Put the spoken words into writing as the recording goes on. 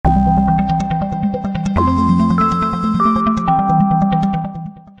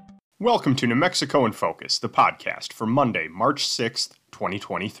Welcome to New Mexico in Focus, the podcast for Monday, March 6th,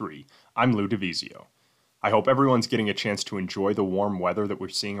 2023. I'm Lou DeVizio. I hope everyone's getting a chance to enjoy the warm weather that we're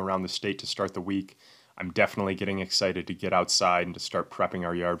seeing around the state to start the week. I'm definitely getting excited to get outside and to start prepping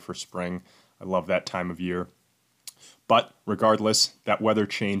our yard for spring. I love that time of year. But regardless, that weather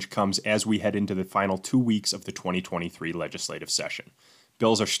change comes as we head into the final 2 weeks of the 2023 legislative session.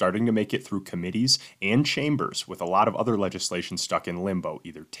 Bills are starting to make it through committees and chambers, with a lot of other legislation stuck in limbo,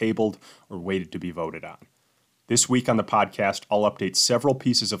 either tabled or waited to be voted on. This week on the podcast, I'll update several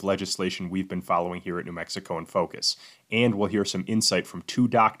pieces of legislation we've been following here at New Mexico in Focus, and we'll hear some insight from 2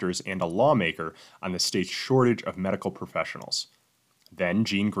 doctors and a lawmaker on the state's shortage of medical professionals. Then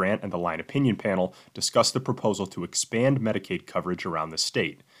Gene Grant and the Line Opinion Panel discuss the proposal to expand Medicaid coverage around the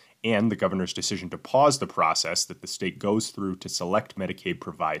state, and the governor's decision to pause the process that the state goes through to select Medicaid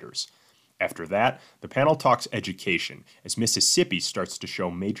providers. After that, the panel talks education, as Mississippi starts to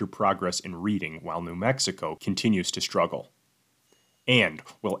show major progress in reading while New Mexico continues to struggle. And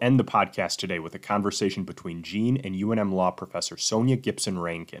we'll end the podcast today with a conversation between Gene and UNM law professor Sonia Gibson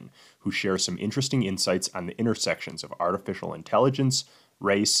Rankin, who shares some interesting insights on the intersections of artificial intelligence,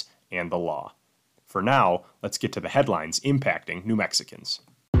 race, and the law. For now, let's get to the headlines impacting New Mexicans.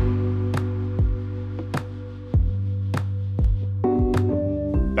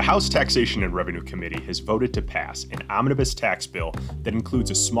 The House Taxation and Revenue Committee has voted to pass an omnibus tax bill that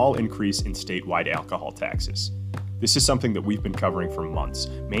includes a small increase in statewide alcohol taxes. This is something that we've been covering for months,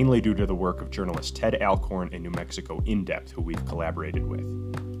 mainly due to the work of journalist Ted Alcorn and New Mexico In-Depth, who we've collaborated with.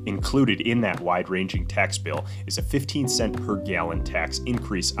 Included in that wide-ranging tax bill is a 15-cent per gallon tax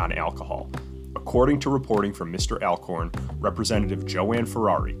increase on alcohol. According to reporting from Mr. Alcorn, Representative Joanne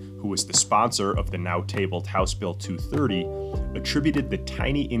Ferrari, who was the sponsor of the now-tabled House Bill 230, attributed the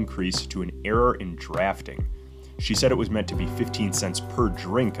tiny increase to an error in drafting. She said it was meant to be 15 cents per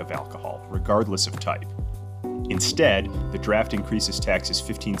drink of alcohol, regardless of type. Instead, the draft increases tax is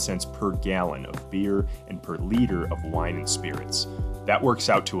 15 cents per gallon of beer and per liter of wine and spirits. That works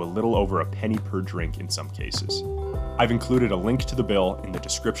out to a little over a penny per drink in some cases. I've included a link to the bill in the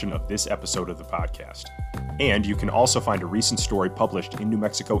description of this episode of the podcast. And you can also find a recent story published in New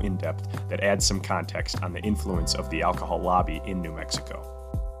Mexico In-Depth that adds some context on the influence of the alcohol lobby in New Mexico.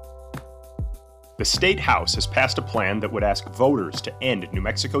 The State House has passed a plan that would ask voters to end New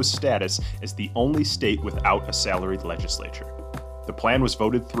Mexico's status as the only state without a salaried legislature. The plan was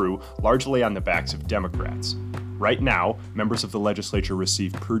voted through largely on the backs of Democrats. Right now, members of the legislature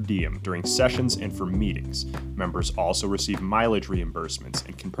receive per diem during sessions and for meetings. Members also receive mileage reimbursements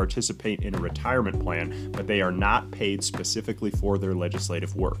and can participate in a retirement plan, but they are not paid specifically for their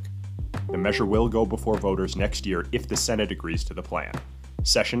legislative work. The measure will go before voters next year if the Senate agrees to the plan.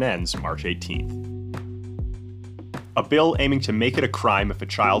 Session ends March 18th. A bill aiming to make it a crime if a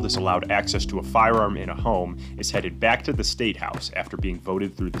child is allowed access to a firearm in a home is headed back to the State House after being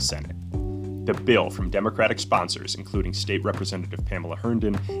voted through the Senate. The bill, from Democratic sponsors, including State Representative Pamela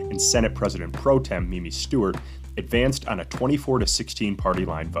Herndon and Senate President Pro Tem Mimi Stewart, advanced on a 24-16 party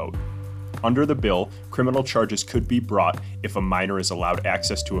line vote. Under the bill, criminal charges could be brought if a minor is allowed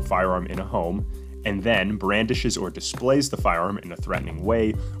access to a firearm in a home, and then brandishes or displays the firearm in a threatening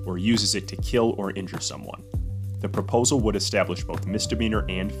way or uses it to kill or injure someone. The proposal would establish both misdemeanor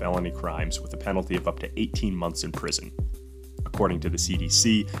and felony crimes with a penalty of up to 18 months in prison. According to the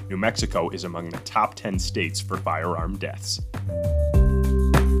CDC, New Mexico is among the top 10 states for firearm deaths.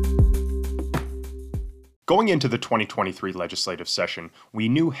 Going into the 2023 legislative session, we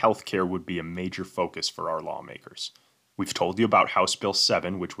knew healthcare would be a major focus for our lawmakers. We've told you about House Bill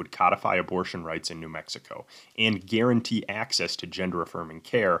 7, which would codify abortion rights in New Mexico and guarantee access to gender-affirming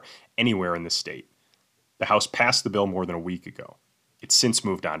care anywhere in the state. The House passed the bill more than a week ago. It's since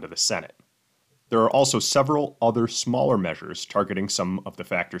moved on to the Senate. There are also several other smaller measures targeting some of the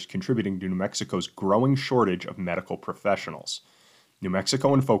factors contributing to New Mexico's growing shortage of medical professionals. New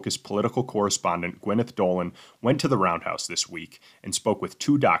Mexico in Focus political correspondent Gwyneth Dolan went to the Roundhouse this week and spoke with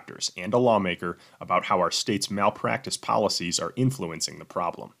 2 doctors and a lawmaker about how our state's malpractice policies are influencing the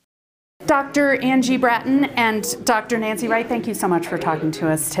problem. Dr. Angie Bratton and Dr. Nancy Wright, thank you so much for talking to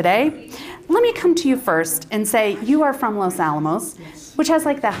us today. Let me come to you first and say you are from Los Alamos, which has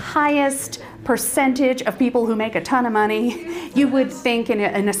like the highest percentage of people who make a ton of money. You would think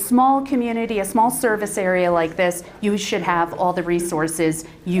in a small community, a small service area like this, you should have all the resources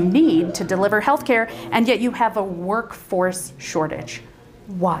you need to deliver healthcare, and yet you have a workforce shortage.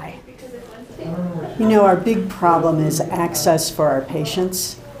 Why? You know, our big problem is access for our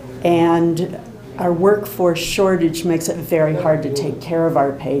patients. And our workforce shortage makes it very hard to take care of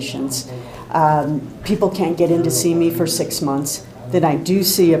our patients. People can't get in to see me for 6 months. then I do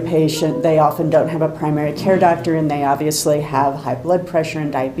see a patient. They often don't have a primary care doctor, and they obviously have high blood pressure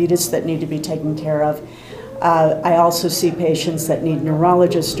and diabetes that need to be taken care of. I also see patients that need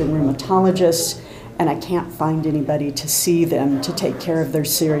neurologists and rheumatologists, and I can't find anybody to see them to take care of their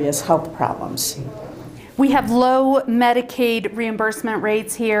serious health problems. We have low Medicaid reimbursement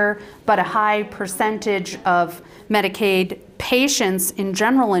rates here, but a high percentage of Medicaid patients in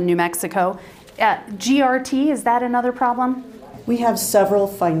general in New Mexico. GRT, is that another problem? We have several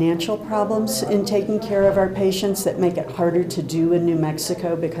financial problems in taking care of our patients that make it harder to do in New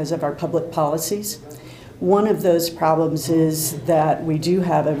Mexico because of our public policies. One of those problems is that we do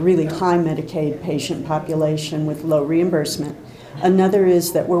have a really high Medicaid patient population with low reimbursement. Another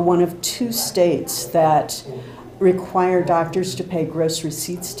is that we're one of 2 states that require doctors to pay gross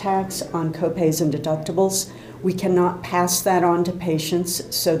receipts tax on copays and deductibles. We cannot pass that on to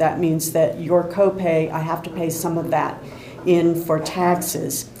patients, so that means that your copay, I have to pay some of that in for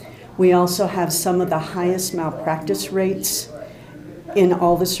taxes. We also have some of the highest malpractice rates in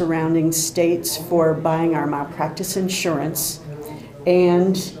all the surrounding states for buying our malpractice insurance.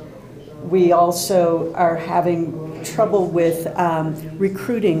 And we also are having trouble with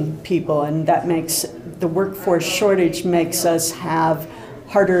recruiting people, and that makes the workforce shortage makes us have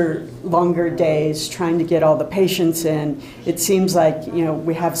harder, longer days trying to get all the patients in. It seems like,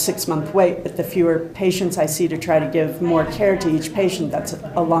 we have 6-month wait, but the fewer patients I see to try to give more care to each patient, that's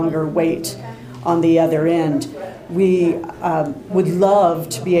a longer wait on the other end. We would love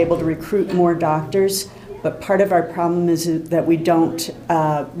to be able to recruit more doctors, but part of our problem is that we don't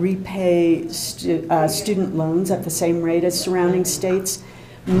repay student loans at the same rate as surrounding states.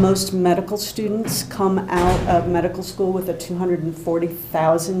 Most medical students come out of medical school with a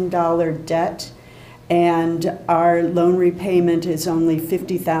 $240,000 debt, and our loan repayment is only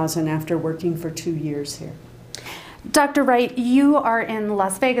 $50,000 after working for 2 years here. Dr. Wright, you are in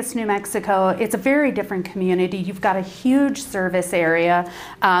Las Vegas, New Mexico. It's a very different community. You've got a huge service area.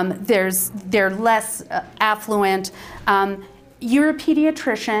 They're less affluent. You're a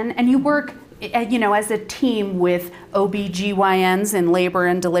pediatrician, and you work as a team with OB/GYNs in labor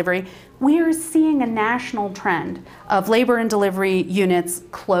and delivery. We are seeing a national trend of labor and delivery units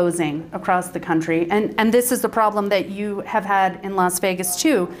closing across the country, and this is the problem that you have had in Las Vegas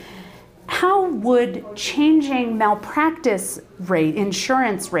too. How would changing malpractice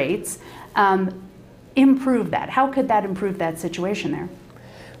insurance rates improve that? How could that improve that situation there?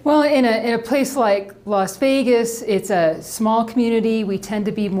 Well, in a place like Las Vegas, it's a small community. We tend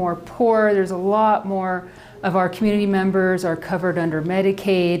to be more poor. There's a lot more of our community members are covered under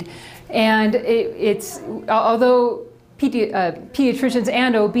Medicaid. And although pediatricians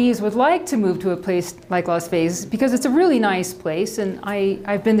and OBs would like to move to a place like Las Vegas because it's a really nice place, and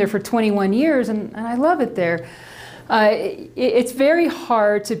I've been there for 21 years and I love it there. It's very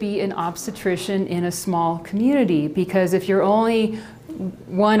hard to be an obstetrician in a small community because if you're only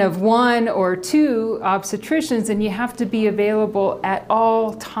one of 1 or 2 obstetricians, and you have to be available at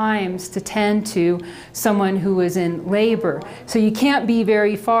all times to tend to someone who is in labor. So you can't be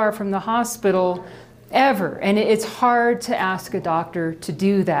very far from the hospital ever, and it's hard to ask a doctor to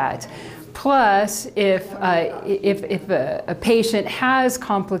do that. Plus, if a patient has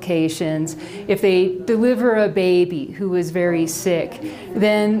complications, if they deliver a baby who is very sick,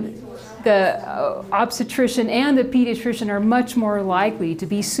 then the obstetrician and the pediatrician are much more likely to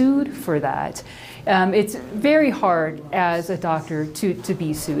be sued for that. It's very hard as a doctor to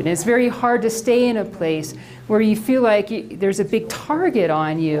be sued. And it's very hard to stay in a place where you feel like there's a big target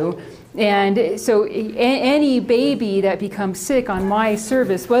on you. And so any baby that becomes sick on my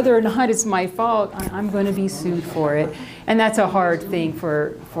service, whether or not it's my fault, I'm going to be sued for it. And that's a hard thing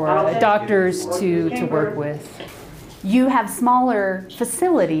for doctors to work with. You have smaller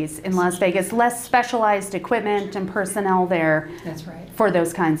facilities in Las Vegas, less specialized equipment and personnel there. That's right. For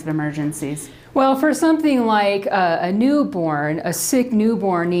those kinds of emergencies. Well, for something like a newborn, a sick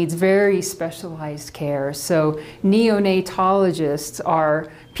newborn needs very specialized care. So neonatologists are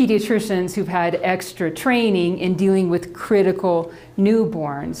pediatricians who've had extra training in dealing with critical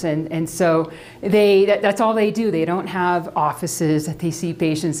newborns. And so that's all they do. They don't have offices that they see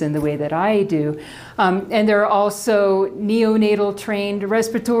patients in the way that I do. And there are also neonatal trained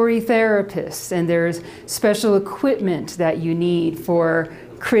respiratory therapists, and there's special equipment that you need for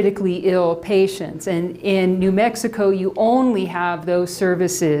critically ill patients. And in New Mexico, you only have those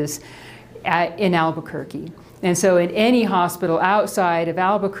services in Albuquerque. And so in any hospital outside of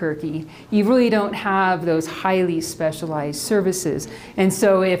Albuquerque, you really don't have those highly specialized services. And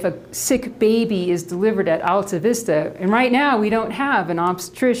so if a sick baby is delivered at Alta Vista, and right now we don't have an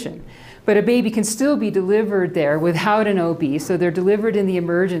obstetrician, but a baby can still be delivered there without an OB, so they're delivered in the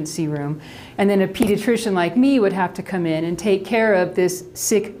emergency room. And then a pediatrician like me would have to come in and take care of this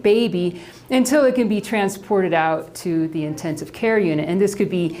sick baby until it can be transported out to the intensive care unit. And this could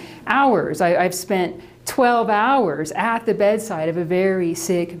be hours. I've spent 12 hours at the bedside of a very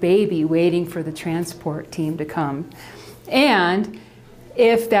sick baby waiting for the transport team to come. And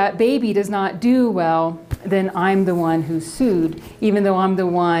if that baby does not do well, then I'm the one who's sued, even though I'm the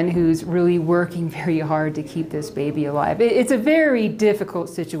one who's really working very hard to keep this baby alive. It's a very difficult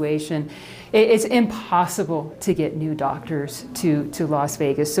situation. It's impossible to get new doctors to Las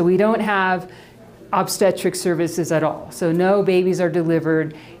Vegas. So we don't have obstetric services at all. So no babies are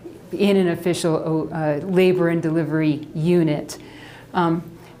delivered in an official labor and delivery unit.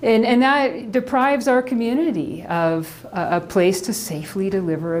 And that deprives our community of a place to safely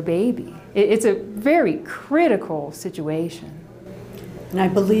deliver a baby. It's a very critical situation. And I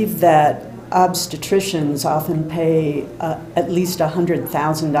believe that obstetricians often pay at least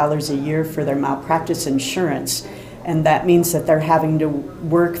 $100,000 a year for their malpractice insurance. And that means that they're having to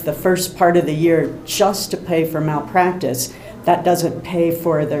work the first part of the year just to pay for malpractice. That doesn't pay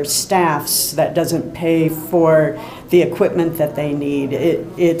for their staffs, that doesn't pay for the equipment that they need.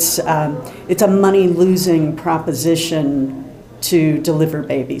 It's a money-losing proposition to deliver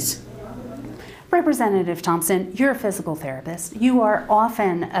babies. Representative Thompson, you're a physical therapist. You are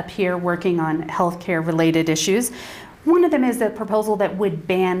often up here working on healthcare-related issues. One of them is the proposal that would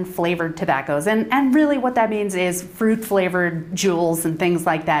ban flavored tobaccos. And really what that means is fruit-flavored Juuls and things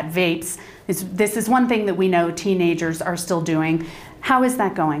like that, vapes. This is one thing that we know teenagers are still doing. How is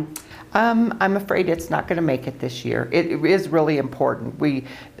that going? I'm afraid it's not going to make it this year. It is really important. We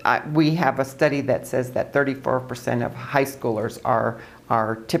have a study that says that 34% of high schoolers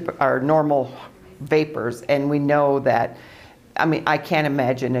are normal vapors, and we know that. I mean, I can't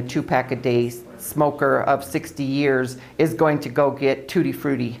imagine a 2-pack a day smoker of 60 years is going to go get Tutti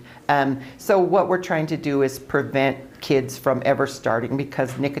Frutti. So what we're trying to do is prevent kids from ever starting,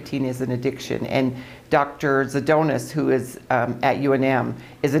 because nicotine is an addiction. And Dr. Zadonis, who is at UNM,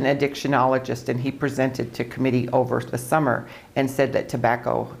 is an addictionologist, and he presented to committee over the summer and said that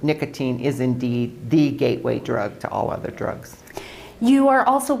nicotine is indeed the gateway drug to all other drugs. You are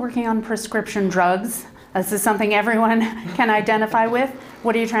also working on prescription drugs. This is something everyone can identify with.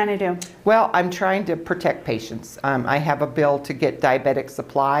 What are you trying to do? Well, I'm trying to protect patients. I have a bill to get diabetic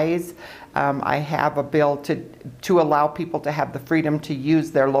supplies. I have a bill to allow people to have the freedom to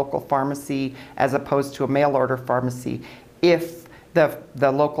use their local pharmacy as opposed to a mail order pharmacy if the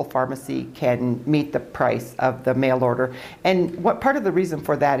local pharmacy can meet the price of the mail order. And what part of the reason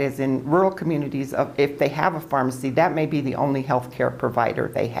for that is in rural communities, if they have a pharmacy, that may be the only healthcare provider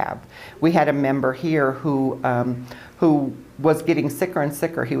they have. We had a member here who was getting sicker and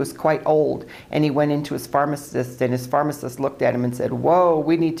sicker. He was quite old, and he went into his pharmacist, and his pharmacist looked at him and said, "Whoa,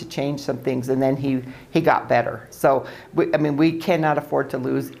 we need to change some things," and then he got better. So, we cannot afford to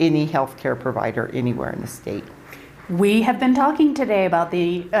lose any healthcare provider anywhere in the state. We have been talking today about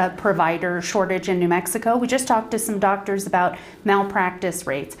the provider shortage in New Mexico. We just talked to some doctors about malpractice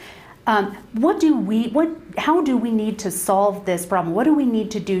rates. How do we need to solve this problem? What do we need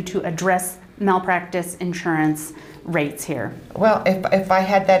to do to address malpractice insurance rates here? Well, if I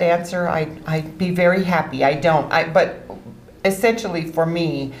had that answer, I'd be very happy. I don't. But essentially for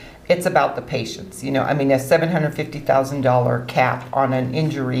me, it's about the patients. You know, I mean, a $750,000 cap on an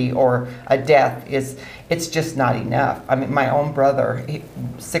injury or a death it's just not enough. I mean, my own brother,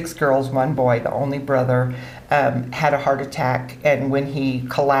 6 girls, 1 boy, the only brother, had a heart attack, and when he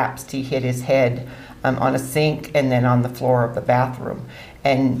collapsed, he hit his head on a sink and then on the floor of the bathroom.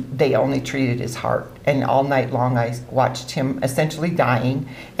 And they only treated his heart. And all night long, I watched him essentially dying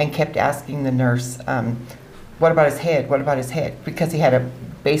and kept asking the nurse, what about his head? What about his head? Because he had a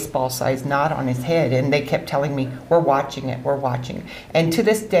baseball-sized knot on his head, and they kept telling me, we're watching it, we're watching it. And to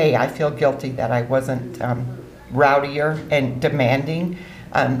this day, I feel guilty that I wasn't rowdier and demanding.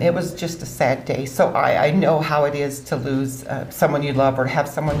 It was just a sad day. So I know how it is to lose someone you love or have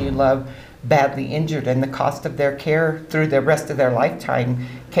someone you love badly injured, and the cost of their care through the rest of their lifetime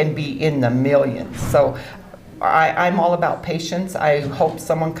can be in the millions. So I'm all about patience. I hope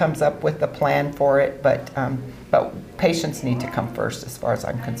someone comes up with a plan for it, but patients need to come first as far as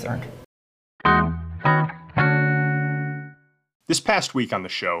I'm concerned. This past week on the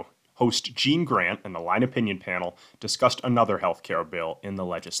show, host Gene Grant and the Line Opinion panel discussed another healthcare bill in the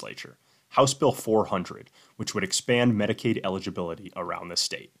legislature. House Bill 400, which would expand Medicaid eligibility around the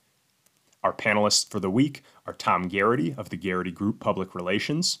state. Our panelists for the week are Tom Garrity of the Garrity Group Public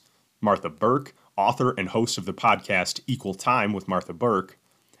Relations, Martha Burke, author and host of the podcast Equal Time with Martha Burke,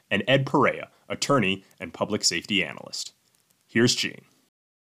 and Ed Perea, attorney and public safety analyst. Here's Gene.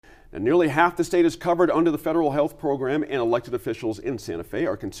 And nearly half the state is covered under the federal health program, and elected officials in Santa Fe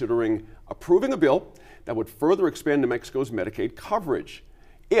are considering approving a bill that would further expand New Mexico's Medicaid coverage.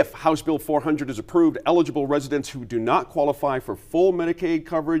 If House Bill 400 is approved, eligible residents who do not qualify for full Medicaid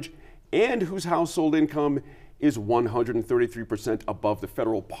coverage and whose household income is 133% above the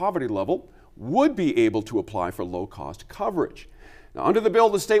federal poverty level would be able to apply for low-cost coverage. Now, under the bill,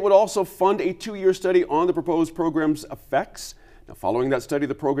 the state would also fund a 2-year study on the proposed program's effects. Now, following that study,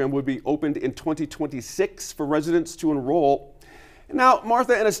 the program would be opened in 2026 for residents to enroll. Now,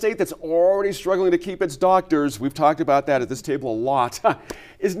 Martha, in a state that's already struggling to keep its doctors, we've talked about that at this table a lot.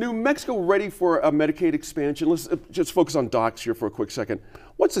 Is New Mexico ready for a Medicaid expansion? Let's just focus on docs here for a quick second.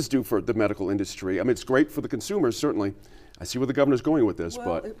 What's this do for the medical industry? I mean, it's great for the consumers, certainly. I see where the governor's going with this,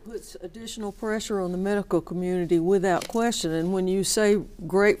 but it puts additional pressure on the medical community without question. And when you say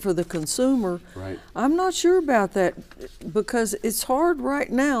great for the consumer, right. I'm not sure about that, because it's hard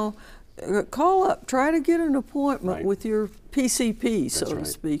right now. Call up, try to get an appointment right. with your PCP, so to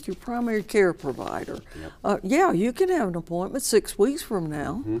speak, your primary care provider. Yep. Yeah, you can have an appointment 6 weeks from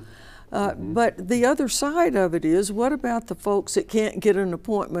now. But the other side of it is, what about the folks that can't get an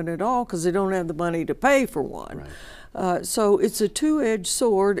appointment at all because they don't have the money to pay for one? Right. So it's a two-edged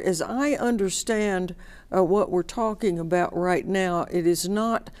sword. As I understand what we're talking about right now, it is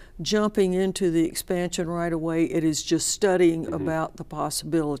not jumping into the expansion right away. It is just studying about the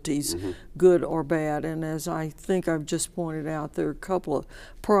possibilities, good or bad. And as I think I've just pointed out, there are a couple of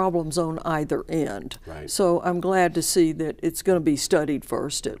problems on either end. Right. So I'm glad to see that it's going to be studied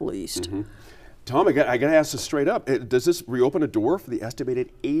first, at least. Tom, I got to ask this straight up. Does this reopen a door for the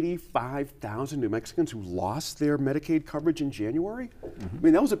estimated 85,000 New Mexicans who lost their Medicaid coverage in January? I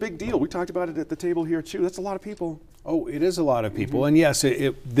mean, that was a big deal. We talked about it at the table here, too. That's a lot of people. Oh, it is a lot of people. And yes,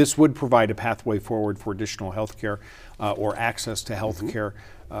 this would provide a pathway forward for additional health care or access to health care.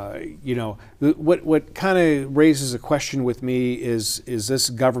 You know, what kind of raises a question with me is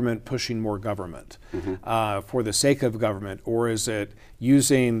this government pushing more government for the sake of government, or is it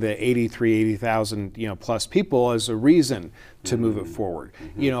using the 80,000 plus people as a reason to move it forward?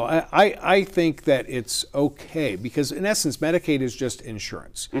 You know, I think that it's okay, because in essence Medicaid is just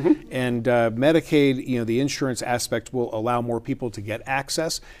insurance, and Medicaid, the insurance aspect will allow more people to get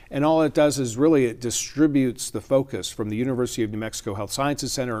access, and all it does is really it distributes the focus from the University of New Mexico Health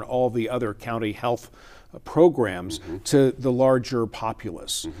Sciences Center and all the other county health programs to the larger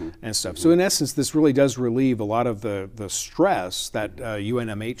populace and stuff. So in essence, this really does relieve a lot of the stress that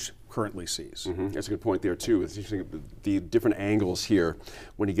UNMH currently sees. That's a good point there, too. It's interesting, the different angles here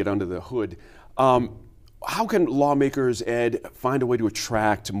when you get under the hood. How can lawmakers, Ed, find a way to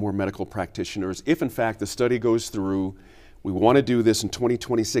attract more medical practitioners if, in fact, the study goes through? We want to do this in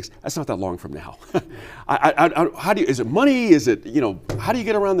 2026. That's not that long from now. How do you, is it money? Is it, how do you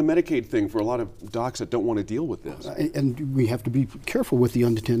get around the Medicaid thing for a lot of docs that don't want to deal with this? And we have to be careful with the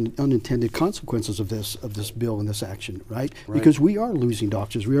unintended consequences of this bill and this action, right? Because we are losing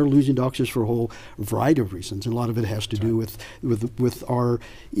doctors. We are losing doctors for a whole variety of reasons, and a lot of it has to do with our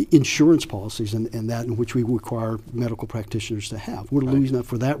insurance policies and that in which we require medical practitioners to have. We're losing that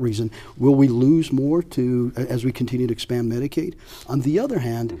for that reason. Will we lose more as we continue to expand Medicaid? On the other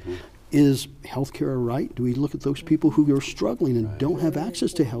hand, is health care a right? Do we look at those people who are struggling and don't have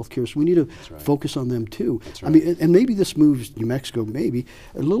access to health care? So we need to focus on them too. I mean, and maybe this moves New Mexico maybe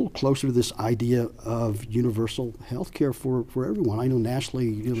a little closer to this idea of universal health care for everyone. I know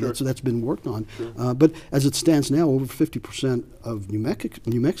nationally that's been worked on, but as it stands now, over 50% of New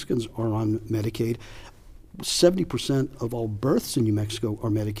Mexicans are on Medicaid. 70% of all births in New Mexico are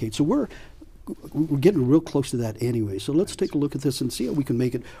Medicaid. So we're getting real close to that anyway. So let's take a look at this and see how we can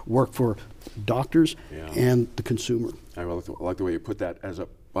make it work for doctors and the consumer. I like the way you put that as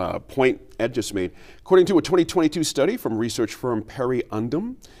a point Ed just made. According to a 2022 study from research firm Perry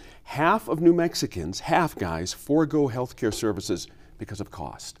Undum, half of New Mexicans, guys, forego health care services because of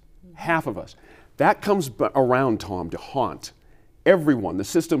cost. Half of us. That comes around, Tom, to haunt everyone. The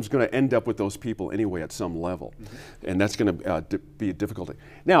system's going to end up with those people anyway at some level, and that's going to be a difficulty.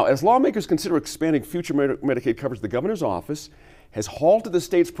 Now, as lawmakers consider expanding future Medicaid coverage, the governor's office has halted the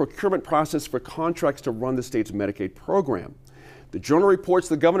state's procurement process for contracts to run the state's Medicaid program. The Journal reports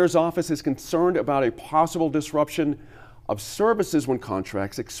the governor's office is concerned about a possible disruption of services when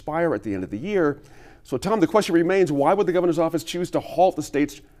contracts expire at the end of the year. So, Tom, the question remains, why would the governor's office choose to halt the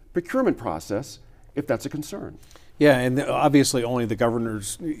state's procurement process if that's a concern. Yeah, and obviously only the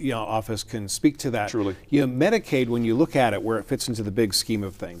governor's office can speak to that. Truly. Medicaid, when you look at it, where it fits into the big scheme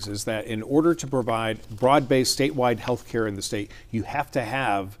of things, is that in order to provide broad-based statewide health care in the state, you have to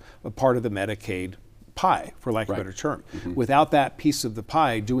have a part of the Medicaid pie, for lack of a better term. Without that piece of the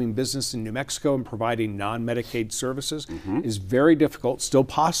pie, doing business in New Mexico and providing non-Medicaid services is very difficult, still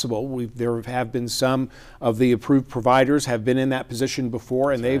possible. There have been some of the approved providers have been in that position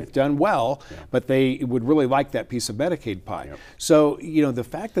before, and they've done well, but they would really like that piece of Medicaid pie. So, the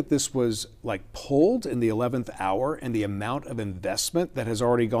fact that this was pulled in the 11th hour and the amount of investment that has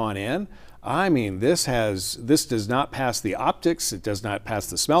already gone in, I mean, this does not pass the optics. It does not pass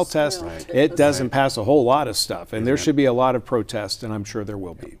the smell test. It doesn't pass a whole lot of stuff. And there should be a lot of protest, and I'm sure there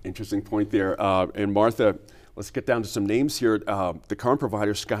will be. Interesting point there. And Martha, let's get down to some names here. The current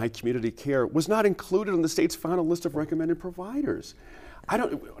provider, Sky Community Care, was not included in the state's final list of recommended providers.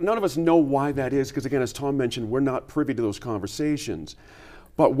 None of us know why that is, because again, as Tom mentioned, we're not privy to those conversations.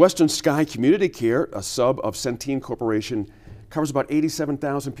 But Western Sky Community Care, a sub of Centene Corporation, covers about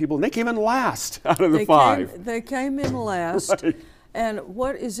 87,000 people, and they came in last out of the five. They came in last. Right. And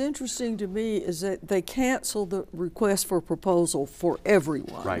what is interesting to me is that they canceled the request for proposal for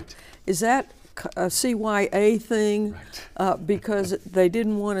everyone. Right. Is that a CYA thing? Because they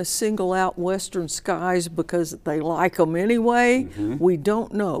didn't want to single out Western Skies because they like them anyway? We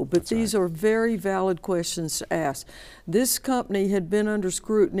don't know, but these are very valid questions to ask. This company had been under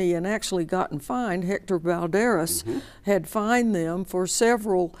scrutiny and actually gotten fined. Hector Valderas had fined them for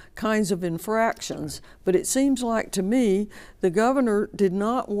several kinds of infractions, but it seems like to me the governor did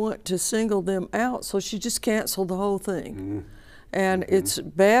not want to single them out, so she just canceled the whole thing. And it's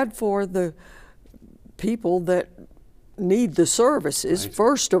bad for the people that need the services,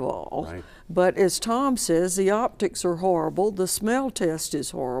 first of all. But as Tom says, the optics are horrible, the smell test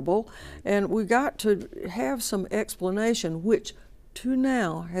is horrible, and we got to have some explanation, which to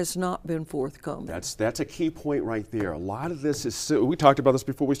now has not been forthcoming. That's a key point right there. A lot of this is, we talked about this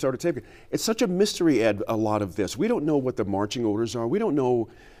before we started taping, it's such a mystery, Ed, a lot of this. We don't know what the marching orders are. We don't know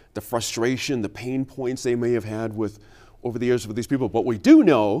the frustration, the pain points they may have had over the years with these people, but we do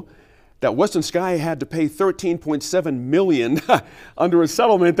know that Western Sky had to pay $13.7 million under a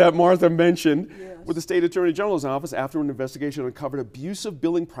settlement that Martha mentioned with the State Attorney General's office after an investigation uncovered abusive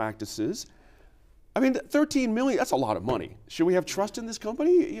billing practices. I mean, $13 million, that's a lot of money. Should we have trust in this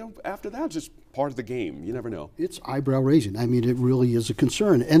company? After that, it's just part of the game. You never know. It's eyebrow raising. I mean, it really is a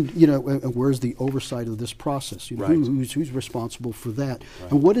concern. And, where's the oversight of this process? Who's responsible for that?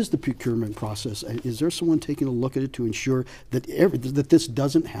 And what is the procurement process? Is there someone taking a look at it to ensure that that this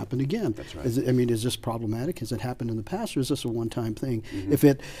doesn't happen again? That's right. Is this problematic? Has it happened in the past, or is this a one-time thing?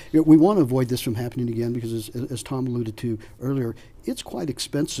 We want to avoid this from happening again because, as Tom alluded to earlier, it's quite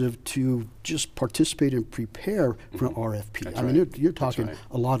expensive to just participate and prepare for an RFP. I mean, you're talking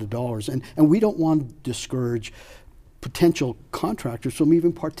a lot of dollars, and we don't want to discourage potential contractors from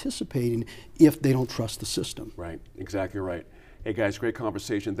even participating if they don't trust the system. Right, exactly right. Hey guys, great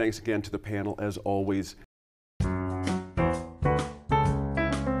conversation. Thanks again to the panel as always.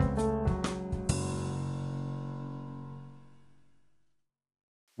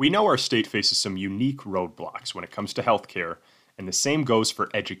 We know our state faces some unique roadblocks when it comes to healthcare, and the same goes for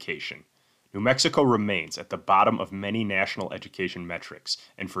education. New Mexico remains at the bottom of many national education metrics,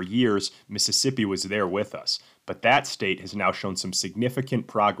 and for years, Mississippi was there with us. But that state has now shown some significant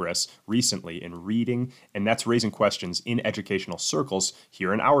progress recently in reading, and that's raising questions in educational circles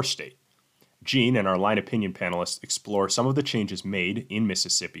here in our state. Gene and our Line Opinion panelists explore some of the changes made in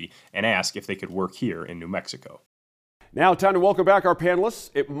Mississippi and ask if they could work here in New Mexico. Now, time to welcome back our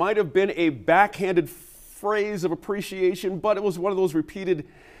panelists. It might have been a backhanded phrase of appreciation, but it was one of those repeated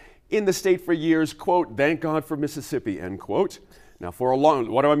in the state for years, quote, "Thank God for Mississippi," end quote. Now,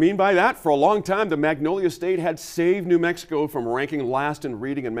 what do I mean by that? For a long time, the Magnolia State had saved New Mexico from ranking last in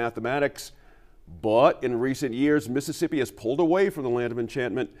reading and mathematics. But in recent years, Mississippi has pulled away from the land of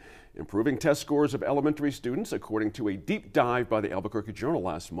enchantment, improving test scores of elementary students, according to a deep dive by the Albuquerque Journal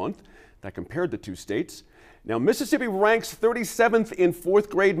last month that compared the two states. Now, Mississippi ranks 37th in fourth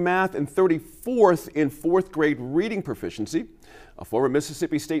grade math and 34th in fourth grade reading proficiency. A former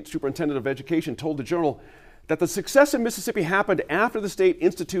Mississippi State Superintendent of Education told the Journal that the success in Mississippi happened after the state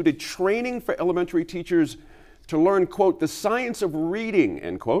instituted training for elementary teachers to learn, quote, "the science of reading,"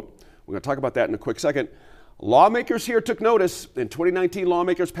 end quote. We're going to talk about that in a quick second. Lawmakers here took notice. In 2019,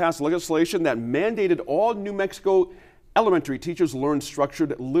 lawmakers passed legislation that mandated all New Mexico elementary teachers learn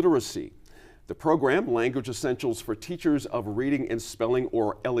structured literacy. The program, Language Essentials for Teachers of Reading and Spelling,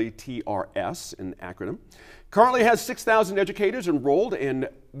 or LETRS, an acronym, currently has 6,000 educators enrolled and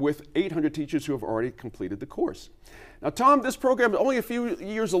with 800 teachers who have already completed the course. Now, Tom, this program is only a few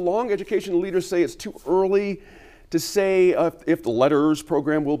years along. Education leaders say it's too early to say if the LETRS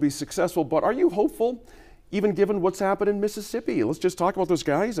program will be successful, but are you hopeful, even given what's happened in Mississippi? Let's just talk about those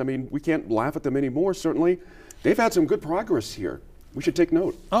guys. I mean, we can't laugh at them anymore, certainly. They've had some good progress here. We should take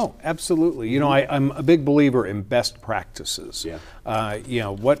note. Oh, absolutely. You know, I'm a big believer in best practices. Yeah. You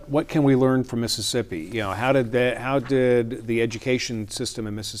know, what can we learn from Mississippi? You know, how did the education system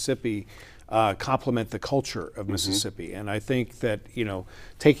in Mississippi complement the culture of Mississippi? And I think that, you know,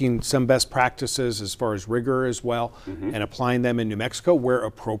 taking some best practices as far as rigor as well and applying them in New Mexico where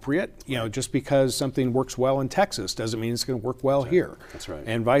appropriate, you know, just because something works well in Texas doesn't mean it's going to work well here. That's right.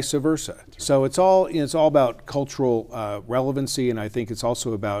 And vice versa. So it's all about cultural relevancy, and I think it's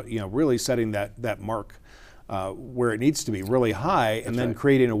also about, you know, really setting that mark where it needs to be really high, and then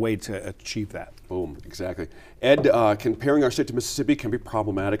creating a way to achieve that. Boom, exactly. Ed, comparing our state to Mississippi can be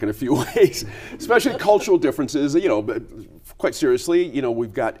problematic in a few ways, especially cultural differences. You know, but quite seriously, you know,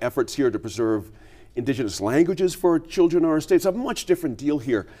 we've got efforts here to preserve indigenous languages for children in our state. It's a much different deal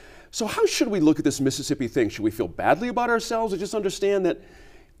here. So how should we look at this Mississippi thing? Should we feel badly about ourselves or just understand that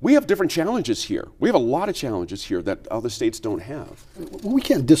we have different challenges here? We have a lot of challenges here that other states don't have. Well, we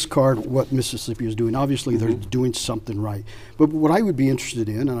can't discard what Mississippi is doing. Obviously, they're doing something right. But what I would be interested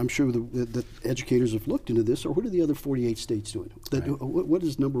in, and I'm sure that educators have looked into this, are what are the other 48 states doing? What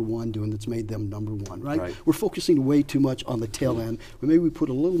is number one doing that's made them number one, right? We're focusing way too much on the tail end, but maybe we put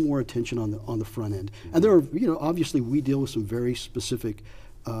a little more attention on the front end. And there are, you know, obviously we deal with some very specific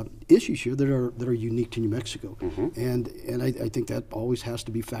issues here that are unique to New Mexico, and I think that always has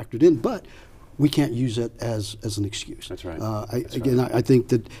to be factored in. But we can't use it as an excuse. That's right. I think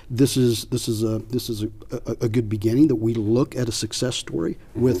that this is a good beginning. That we look at a success story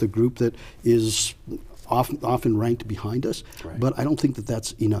with a group that is often ranked behind us, but I don't think that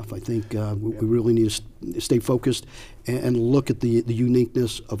that's enough. I think we really need to stay focused and look at the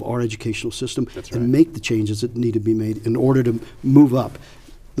uniqueness of our educational system and make the changes that need to be made in order to move up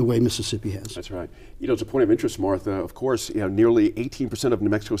the way Mississippi has. That's right. You know, it's a point of interest, Martha. Of course, you know, nearly 18% of New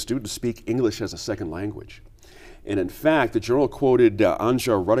Mexico students speak English as a second language. And in fact, the journal quoted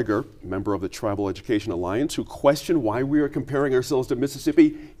Anja Rudiger, member of the Tribal Education Alliance, who questioned why we are comparing ourselves to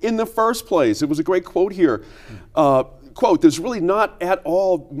Mississippi in the first place. It was a great quote here. Quote, there's really not at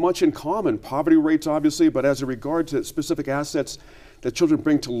all much in common. Poverty rates, obviously, but as a regard to specific assets that children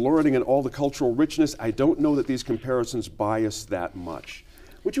bring to learning and all the cultural richness, I don't know that these comparisons bias that much.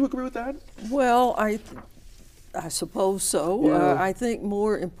 Would you agree with that? Well, I suppose so. Yeah. I think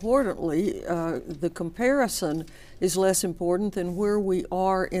more importantly, the comparison is less important than where we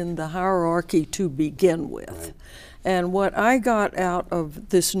are in the hierarchy to begin with. And what I got out of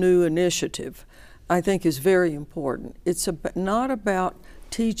this new initiative, I think is very important. It's not about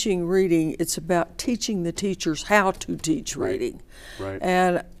teaching reading, it's about teaching the teachers how to teach reading.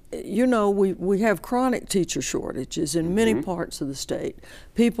 And you know, we have chronic teacher shortages in many parts of the state.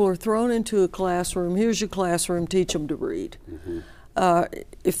 People are thrown into a classroom, here's your classroom, teach them to read.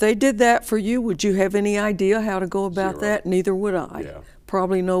 If they did that for you, would you have any idea how to go about that? Neither would I.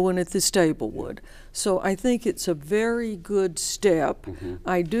 Probably no one at this table would. So I think it's a very good step.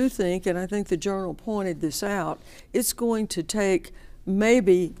 I do think, and I think the journal pointed this out, it's going to take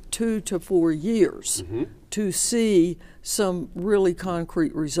maybe 2 to 4 years to see some really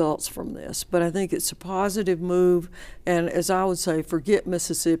concrete results from this. But I think it's a positive move, and as I would say, forget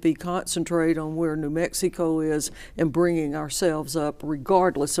Mississippi, concentrate on where New Mexico is and bringing ourselves up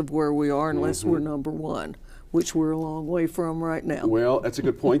regardless of where we are, unless we're number one, which we're a long way from right now. Well, that's a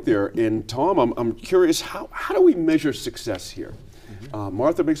good point there. And Tom, I'm curious, how do we measure success here?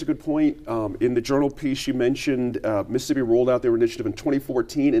 Martha makes a good point. In the journal piece, you mentioned Mississippi rolled out their initiative in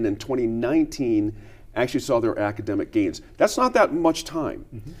 2014, and in 2019 actually saw their academic gains. That's not that much time.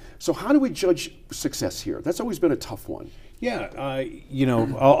 So how do we judge success here? That's always been a tough one. Yeah, you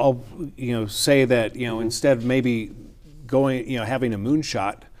know, I'll say that, you know, instead of maybe going, you know, having a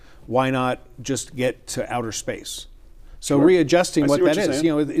moonshot, why not just get to outer space? So readjusting what that is,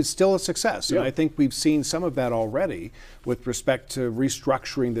 you know, it's still a success. And I think we've seen some of that already with respect to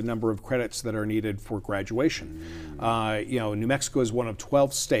restructuring the number of credits that are needed for graduation. You know, New Mexico is one of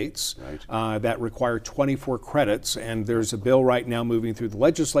 12 states that require 24 credits, and there's a bill right now moving through the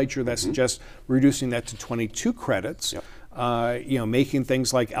legislature that suggests reducing that to 22 credits. You know, making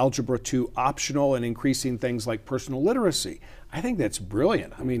things like Algebra 2 optional and increasing things like personal literacy. I think that's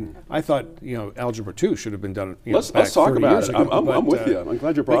brilliant. I mean, I thought, Algebra 2 should have been done, let's back talk 30 about years it. ago. I'm with you. I'm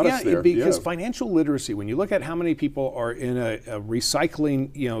glad you brought us there. Because financial literacy, when you look at how many people are in a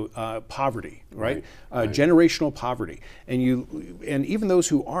recycling, poverty, right? Generational poverty, and even those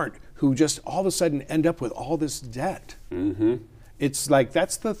who aren't, who just all of a sudden end up with all this debt. Mm-hmm. It's like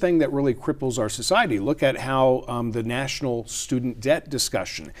that's the thing that really cripples our society. Look at how the national student debt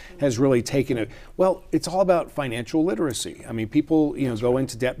discussion has really taken it. Well, it's all about financial literacy. I mean, people go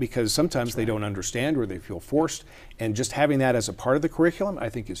into debt because sometimes they don't understand or they feel forced, and just having that as a part of the curriculum, I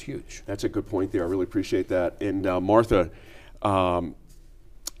think, is huge. That's a good point there. I really appreciate that. And Martha, I'm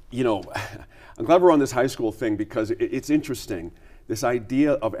glad we're on this high school thing because it's interesting. This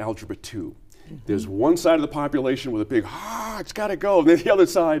idea of Algebra 2. There's one side of the population with a big, it's got to go. And then the other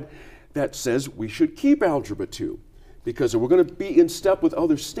side that says we should keep Algebra 2 because if we're going to be in step with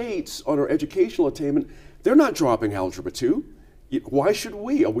other states on our educational attainment, they're not dropping Algebra 2. Why should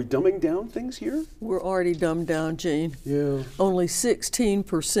we? Are we dumbing down things here? We're already dumbed down, Gene. Yeah. Only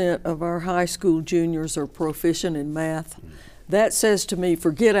 16% of our high school juniors are proficient in math. That says to me,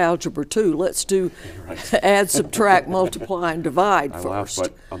 forget Algebra 2. Let's do add, subtract, multiply, and divide first. I laugh,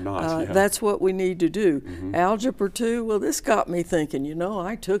 but I'm not. That's what we need to do. Algebra 2, well, this got me thinking,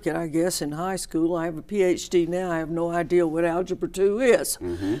 I took it, I guess, in high school. I have a PhD now. I have no idea what Algebra 2 is.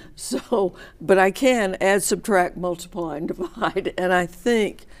 So, but I can add, subtract, multiply, and divide. And I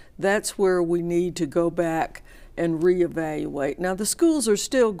think that's where we need to go back and reevaluate. Now, the schools are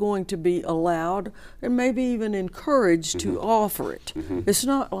still going to be allowed and maybe even encouraged to offer it. It's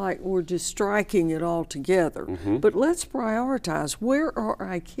not like we're just striking it all together, but let's prioritize. Where are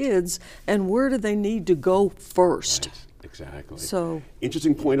our kids and where do they need to go first? Right. Exactly. So,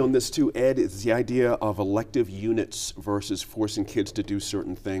 interesting point on this too, Ed, is the idea of elective units versus forcing kids to do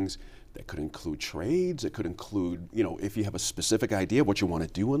certain things. That could include trades. It could include, if you have a specific idea of what you want to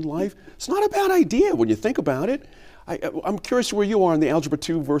do in life. It's not a bad idea when you think about it. I'm curious where you are in the Algebra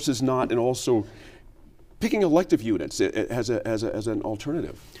 2 versus not, and also picking elective units as an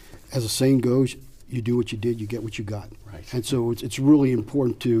alternative. As the saying goes, you do what you did, you get what you got. Right. And so it's really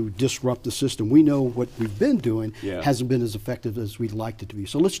important to disrupt the system. We know what we've been doing hasn't been as effective as we'd like it to be.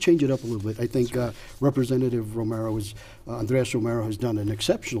 So let's change it up a little bit. I think Representative Andres Romero has done an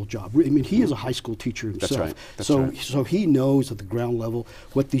exceptional job. I mean, he is a high school teacher himself. That's right. So he knows at the ground level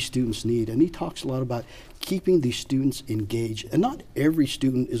what these students need. And he talks a lot about keeping these students engaged. And not every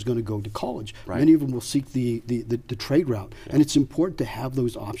student is going to go to college. Right. Many of them will seek the trade route. Yeah. And it's important to have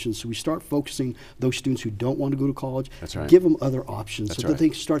those options. So we start focusing those students who don't want to go to college, give them other options so that they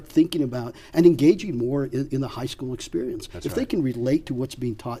start thinking about and engaging more in the high school experience. If they can relate to what's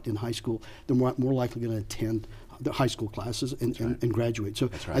being taught in high school, they're more likely going to attend the high school classes and graduate. So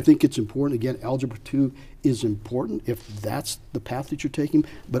I think it's important. Again, Algebra 2 is important if that's the path that you're taking,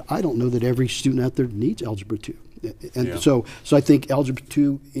 but I don't know that every student out there needs Algebra 2. And so I think Algebra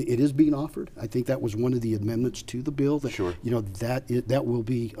 2, it is being offered. I think that was one of the amendments to the bill that that will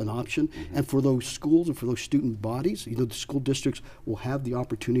be an option. And for those schools and for those student bodies, the school districts will have the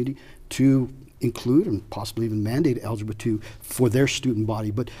opportunity to include and possibly even mandate Algebra 2 for their student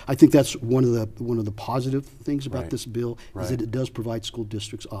body. But I think that's one of the positive things about this bill is that it does provide school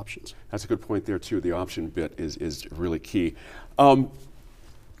districts options. That's a good point there too. The option bit is really key.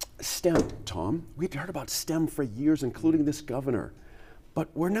 STEM, Tom. We've heard about STEM for years, including this governor, but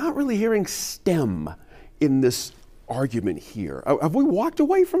we're not really hearing STEM in this argument here. Have we walked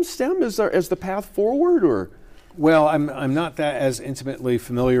away from STEM as the path forward, or? Well, I'm not that as intimately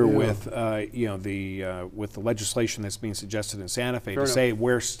familiar with with the legislation that's being suggested in Santa Fe to say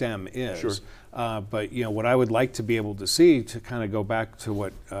where STEM is. Sure. But what I would like to be able to see, to kind of go back to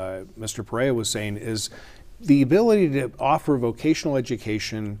what Mr. Perea was saying, is the ability to offer vocational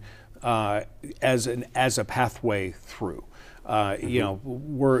education as a pathway through.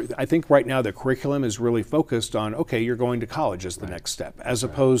 I think right now the curriculum is really focused on, okay, you're going to college as the next step, as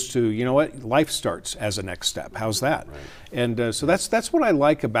opposed to, life starts as a next step. How's that? Right. And so that's what I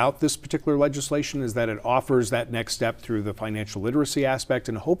like about this particular legislation, is that it offers that next step through the financial literacy aspect,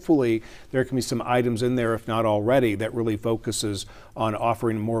 and hopefully there can be some items in there, if not already, that really focuses on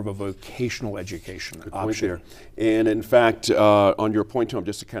offering more of a vocational education option. Point there. And in fact, on your point, Tom,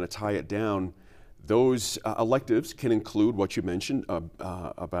 just to kind of tie it down, those electives can include what you mentioned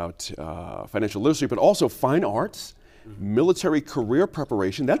about financial literacy, but also fine arts, military career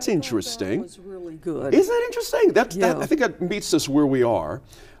preparation. That's interesting. That was really good. Isn't that interesting? I think that meets us where we are.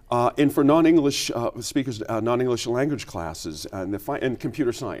 And for non-English speakers, non-English language classes, and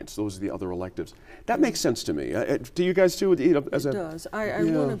computer science, those are the other electives. That makes sense to me. Do you guys too? It does. I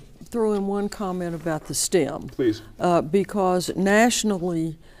want to throw in one comment about the STEM. Please. Because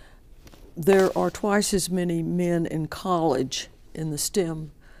nationally, there are twice as many men in college in the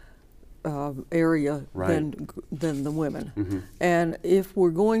STEM area than the women. Mm-hmm. And if we're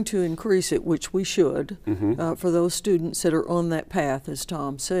going to increase it, which we should, for those students that are on that path, as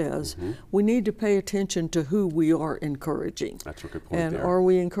Tom says, we need to pay attention to who we are encouraging. That's a good point. And there. are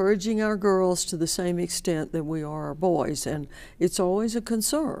we encouraging our girls to the same extent that we are our boys? And it's always a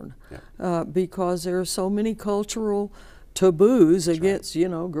concern because there are so many cultural taboos against,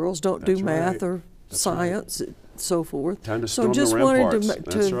 girls don't do math or science. So forth. Time to so just wanted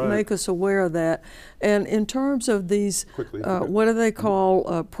to make us aware of that. And in terms of these, what do they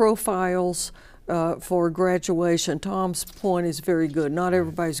call profiles for graduation? Tom's point is very good. Not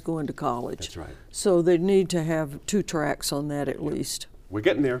everybody's going to college. That's right. So they need to have 2 tracks on that at least. We're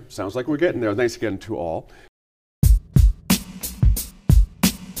getting there. Sounds like we're getting there. Thanks again to all.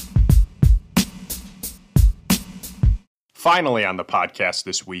 Finally on the podcast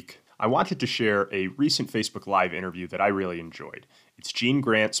this week, I wanted to share a recent Facebook Live interview that I really enjoyed. It's Gene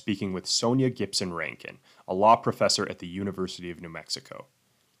Grant speaking with Sonia Gibson Rankin, a law professor at the University of New Mexico.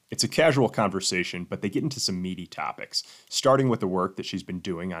 It's a casual conversation, but they get into some meaty topics, starting with the work that she's been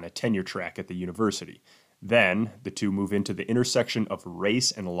doing on a tenure track at the university. Then, the two move into the intersection of race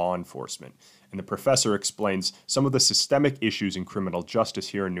and law enforcement, and the professor explains some of the systemic issues in criminal justice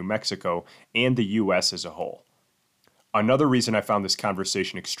here in New Mexico and the U.S. as a whole. Another reason I found this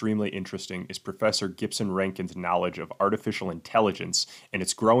conversation extremely interesting is Professor Gibson Rankin's knowledge of artificial intelligence and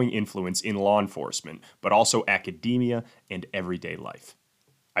its growing influence in law enforcement, but also academia and everyday life.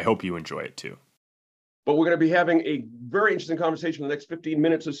 I hope you enjoy it too. But we're going to be having a very interesting conversation in the next 15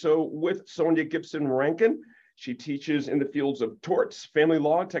 minutes or so with Sonia Gibson Rankin. She teaches in the fields of torts, family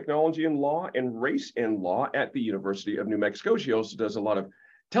law, technology and law, and race and law at the University of New Mexico. She also does a lot of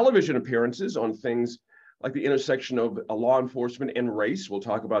television appearances on things like the intersection of law enforcement and race. We'll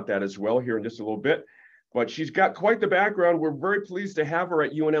talk about that as well here in just a little bit. But she's got quite the background. We're very pleased to have her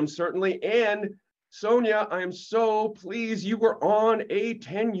at UNM, certainly. And Sonia, I am so pleased you were on a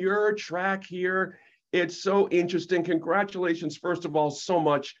tenure track here. It's so interesting. Congratulations, first of all, so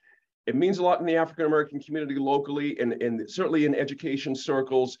much. It means a lot in the African-American community locally and certainly in education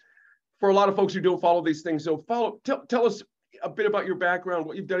circles. For a lot of folks who don't follow these things, so tell us a bit about your background,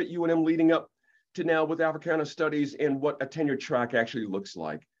 what you've done at UNM leading up to now with Africana Studies and what a tenure track actually looks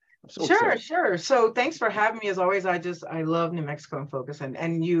like. Sure. So thanks for having me. As always, I love New Mexico in Focus,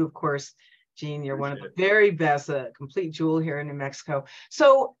 and you, of course, Gene, you're one of the very best, complete jewel here in New Mexico.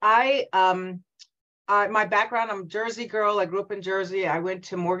 So my background, I'm a Jersey girl. I grew up in Jersey. I went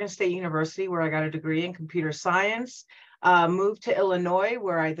to Morgan State University where I got a degree in computer science. Moved to Illinois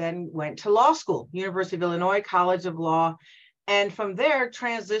where I then went to law school, University of Illinois College of Law. And from there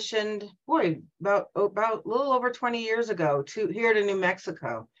transitioned, about a little over 20 years ago here to New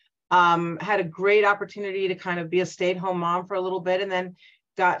Mexico. Had a great opportunity to kind of be a stay-at-home mom for a little bit, and then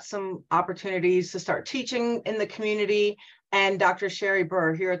got some opportunities to start teaching in the community. And Dr. Sherry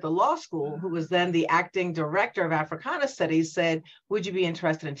Burr here at the law school, who was then the acting director of Africana Studies, said, would you be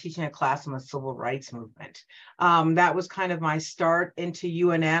interested in teaching a class on the civil rights movement? That was kind of my start into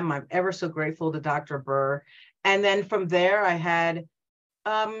UNM. I'm ever so grateful to Dr. Burr. And then from there, I had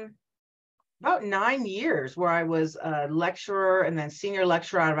about 9 years where I was a lecturer and then senior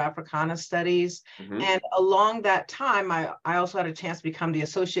lecturer out of Africana Studies. And along that time, I also had a chance to become the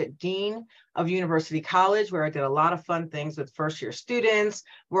associate dean of University College, where I did a lot of fun things with first-year students,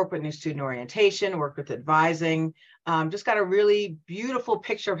 worked with new student orientation, worked with advising. Just got a really beautiful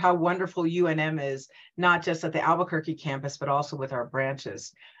picture of how wonderful UNM is, not just at the Albuquerque campus, but also with our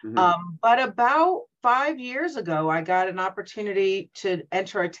branches. But about 5 years ago, I got an opportunity to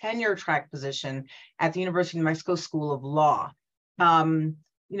enter a tenure track position at the University of New Mexico School of Law. To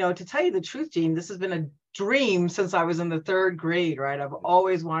tell you the truth, Gene, this has been a dream since I was in the 3rd grade, right? I've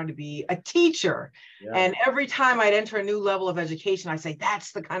always wanted to be a teacher. And every time I'd enter a new level of education, I say,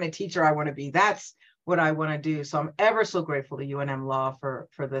 that's the kind of teacher I want to be. That's what I want to do. So I'm ever so grateful to UNM Law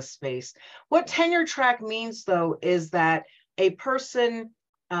for this space. What tenure track means, though, is that a person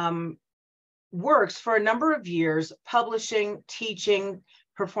works for a number of years, publishing, teaching,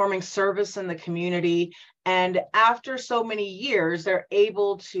 performing service in the community. And after so many years, they're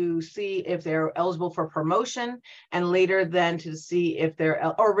able to see if they're eligible for promotion, and later then to see if they're,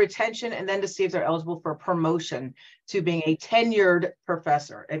 or retention, and then to see if they're eligible for promotion to being a tenured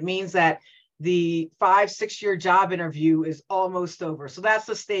professor. It means that the 5-6 year job interview is almost over. So that's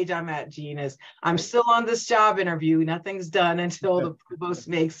the stage I'm at, Gene, is I'm still on this job interview. Nothing's done until the provost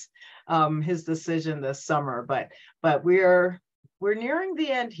makes his decision this summer. But we're nearing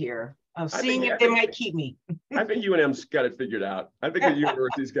the end here of seeing if they might keep me. I think UNM's got it figured out. I think the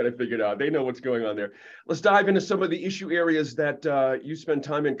university's got it figured out. They know what's going on there. Let's dive into some of the issue areas that you spend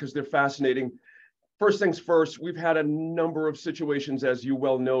time in, because they're fascinating. First things first, we've had a number of situations, as you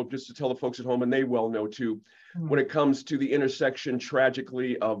well know, just to tell the folks at home, and they well know too, when it comes to the intersection,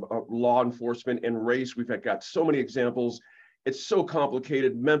 tragically, of law enforcement and race. We've got so many examples. It's so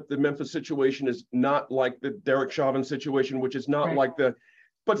complicated. The Memphis situation is not like the Derek Chauvin situation, which is not like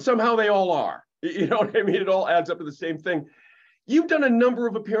but somehow they all are. You know what I mean? It all adds up to the same thing. You've done a number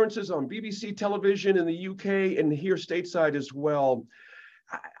of appearances on BBC television in the UK and here stateside as well.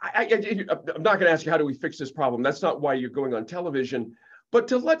 I'm not going to ask you, how do we fix this problem? That's not why you're going on television. But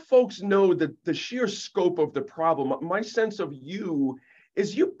to let folks know the sheer scope of the problem, my sense of you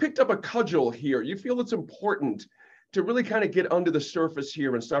is you picked up a cudgel here. You feel it's important to really kind of get under the surface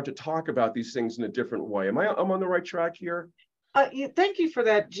here and start to talk about these things in a different way. I'm on the right track here? Thank you for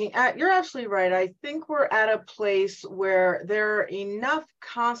that, Gene. You're absolutely right. I think we're at a place where there are enough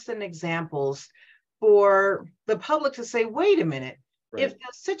constant examples for the public to say, wait a minute, if the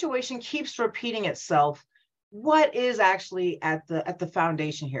situation keeps repeating itself, what is actually at the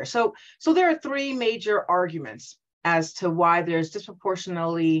foundation here? So there are three major arguments as to why there's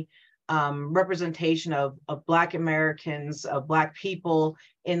disproportionately representation of Black Americans, of Black people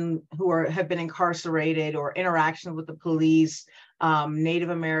who have been incarcerated, or interaction with the police, Native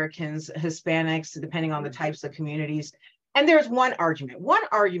Americans, Hispanics, depending on the types of communities. And there's one argument. One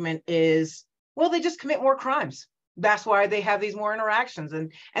argument is, well, they just commit more crimes. That's why they have these more interactions.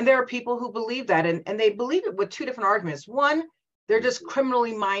 And there are people who believe that, and they believe it with two different arguments. One, they're just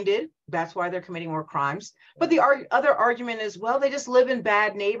criminally minded. That's why they're committing more crimes. But the other argument is, well, they just live in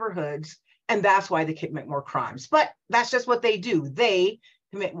bad neighborhoods, and that's why they commit more crimes. But that's just what they do. They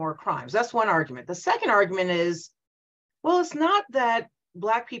commit more crimes. That's one argument. The second argument is, well, it's not that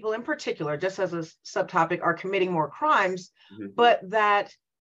Black people in particular, just as a subtopic, are committing more crimes, but that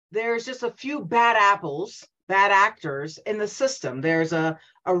there's just a few bad apples, bad actors in the system. There's a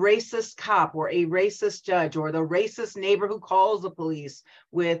racist cop or a racist judge or the racist neighbor who calls the police,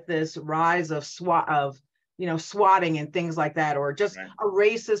 with this rise of swatting and things like that, or just a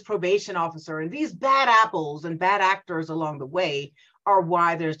racist probation officer. And these bad apples and bad actors along the way are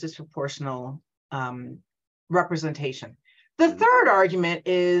why there's disproportional representation. The third argument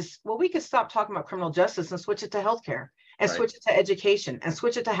is, well, we could stop talking about criminal justice and switch it to healthcare, and switch it to education, and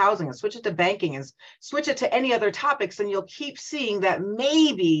switch it to housing, and switch it to banking, and switch it to any other topics, and you'll keep seeing that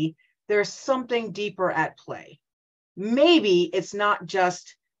maybe there's something deeper at play. Maybe it's not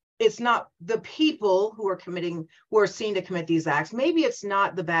the people who are seen to commit these acts. Maybe it's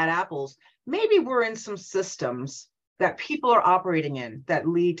not the bad apples. Maybe we're in some systems that people are operating in that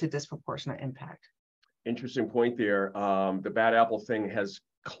lead to disproportionate impact. Interesting point there. The bad apple thing has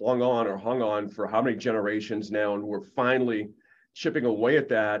clung on or hung on for how many generations now, and we're finally chipping away at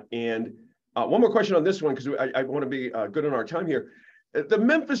that. And one more question on this one, because I want to be good on our time here. The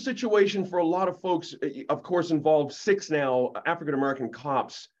Memphis situation, for a lot of folks, of course, involved 6 now African-American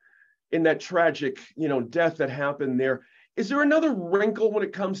cops in that tragic, death that happened there. Is there another wrinkle when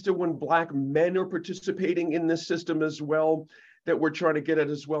it comes to when Black men are participating in this system as well, that we're trying to get at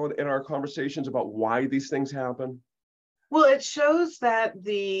as well in our conversations about why these things happen? Well, it shows that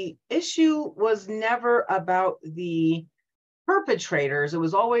the issue was never about the perpetrators. It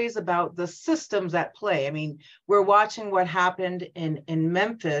was always about the systems at play. I mean, we're watching what happened in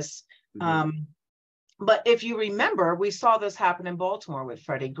Memphis. But if you remember, we saw this happen in Baltimore with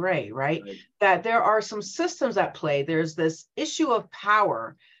Freddie Gray, right? That there are some systems at play. There's this issue of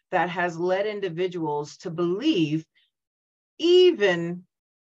power that has led individuals to believe, even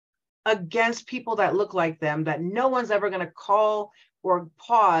against people that look like them, that no one's ever going to call or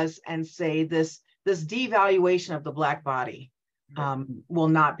pause and say this devaluation of the Black body will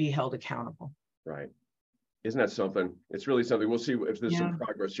not be held accountable. Right. Isn't that something? It's really something. We'll see if there's some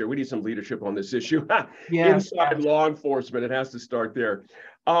progress here. We need some leadership on this issue. Inside law enforcement, it has to start there.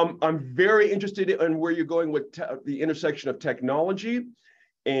 I'm very interested in where you're going with the intersection of technology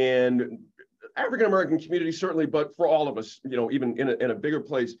and African-American community, certainly, but for all of us, even in a bigger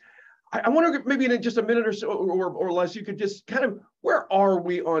place. I wonder, maybe in just a minute or so or less, you could just kind of, where are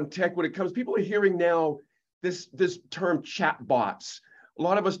we on tech when it comes? People are hearing now this term chatbots. A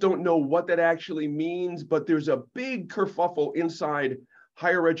lot of us don't know what that actually means, but there's a big kerfuffle inside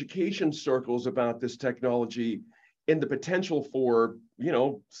higher education circles about this technology. in the potential for, you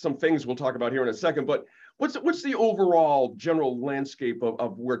know, some things we'll talk about here in a second, but what's the overall general landscape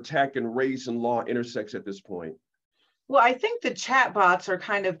of where tech and race and law intersects at this point? Well, I think the chatbots are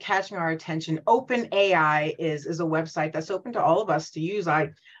kind of catching our attention. OpenAI is a website that's open to all of us to use.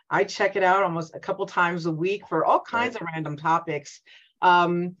 I check it out almost a couple times a week for all kinds of random topics.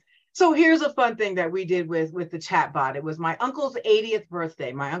 So here's a fun thing that we did with the chatbot. It was my uncle's 80th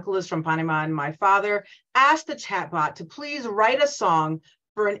birthday. My uncle is from Panama, and my father asked the chatbot to please write a song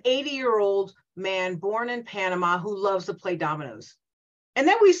for an 80-year-old man born in Panama who loves to play dominoes. And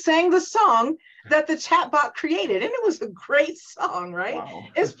then we sang the song that the chatbot created, and it was a great song, right? Wow.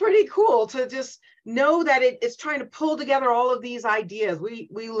 It's pretty cool to just know that it's trying to pull together all of these ideas. We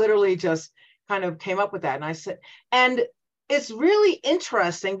literally just kind of came up with that. And I said, and it's really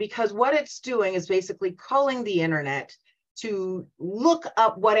interesting because what it's doing is basically culling the internet to look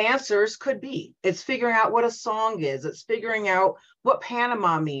up what answers could be. It's figuring out what a song is. It's figuring out what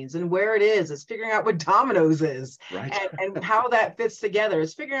Panama means and where it is. It's figuring out what dominoes is, right, and how that fits together.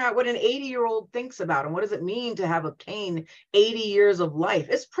 It's figuring out what an 80-year-old thinks about and what does it mean to have obtained 80 years of life.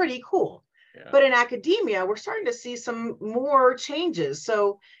 It's pretty cool. Yeah. But in academia, we're starting to see some more changes.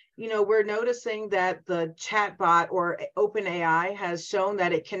 So, you know, we're noticing that the chatbot or OpenAI has shown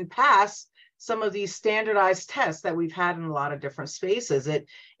that it can pass some of these standardized tests that we've had in a lot of different spaces.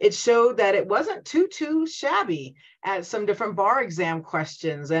 It showed that it wasn't too shabby at some different bar exam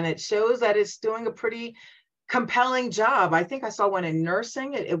questions, and it shows that it's doing a pretty compelling job. I think I saw one in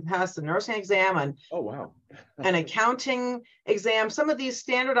nursing. It passed the nursing exam, and oh wow, an accounting exam. Some of these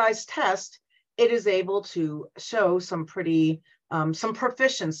standardized tests, it is able to show some pretty some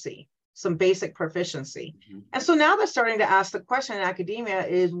proficiency, some basic proficiency. Mm-hmm. And so now they're starting to ask the question in academia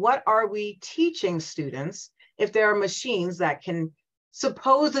is, what are we teaching students if there are machines that can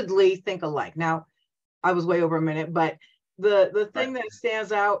supposedly think alike? Now, I was way over a minute, but the thing that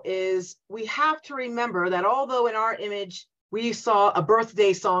stands out is we have to remember that although in our image, we saw a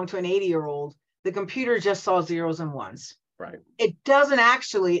birthday song to an 80-year-old, the computer just saw zeros and ones. Right. It doesn't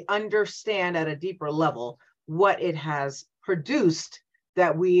actually understand at a deeper level what it has produced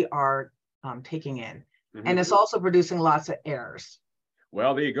that we are taking in. Mm-hmm. And it's also producing lots of errors.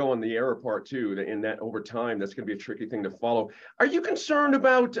 Well, there you go on the error part too. In that over time, that's going to be a tricky thing to follow. Are you concerned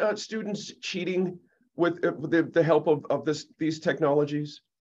about students cheating with the help of these technologies?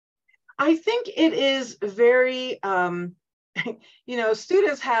 I think it is very, you know,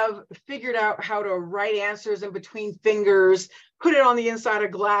 students have figured out how to write answers in between fingers, put it on the inside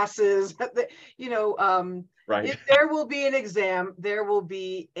of glasses, you know, right. If there will be an exam, there will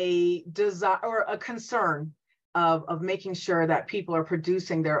be a desire or a concern of making sure that people are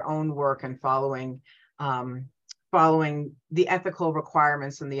producing their own work and following the ethical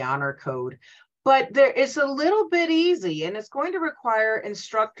requirements in the honor code. But it's a little bit easy, and it's going to require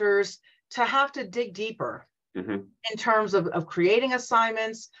instructors to have to dig deeper. Mm-hmm. In terms of creating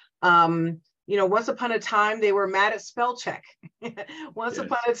assignments. You know, once upon a time, they were mad at spell check. Once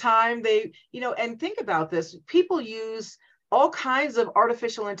upon a time, they, you know, and think about this, people use all kinds of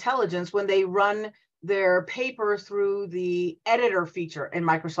artificial intelligence when they run their paper through the editor feature in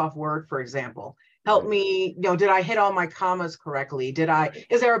Microsoft Word, for example. Help me, you know, did I hit all my commas correctly?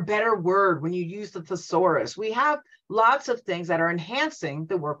 Is there a better word when you use the thesaurus? We have lots of things that are enhancing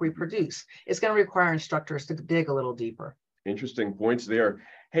the work we produce. It's going to require instructors to dig a little deeper. Interesting points there.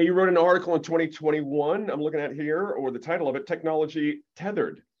 Hey, you wrote an article in 2021, I'm looking at here, or the title of it, Technology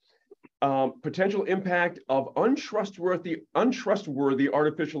Tethered. Potential impact of untrustworthy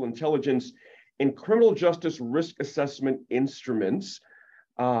artificial intelligence in criminal justice risk assessment instruments.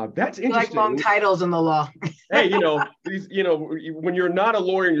 That's interesting. Like long titles in the law. Hey, you know, when you're not a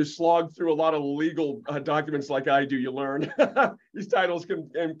lawyer and you slog through a lot of legal documents like I do, you learn these titles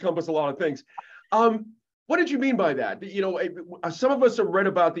can encompass a lot of things. What did you mean by that? You know, some of us have read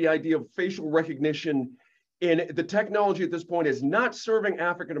about the idea of facial recognition, and the technology at this point is not serving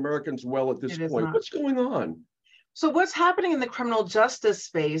African Americans well at this point. What's going on? So what's happening in the criminal justice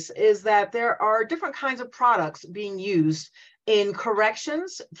space is that there are different kinds of products being used in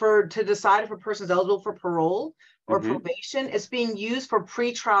corrections to decide if a person's eligible for parole or probation. It's being used for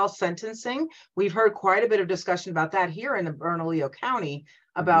pretrial sentencing. We've heard quite a bit of discussion about that here in the Bernalillo County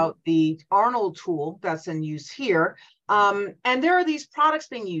about the Arnold tool that's in use here. And there are these products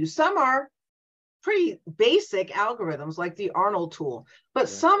being used. Some are pretty basic algorithms like the Arnold tool, but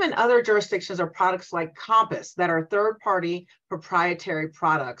some in other jurisdictions are products like Compass that are third-party proprietary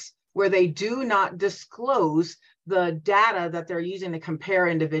products where they do not disclose the data that they're using to compare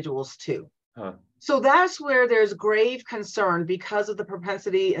individuals to. So that's where there's grave concern because of the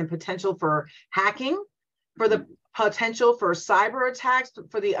propensity and potential for hacking, for the potential for cyber attacks,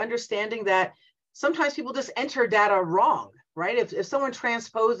 for the understanding that sometimes people just enter data wrong, right? If someone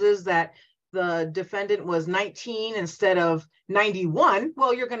transposes that the defendant was 19 instead of 91,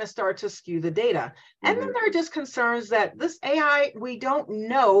 well, you're going to start to skew the data. And then there are just concerns that this AI, we don't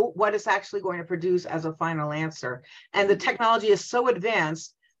know what it's actually going to produce as a final answer. And the technology is so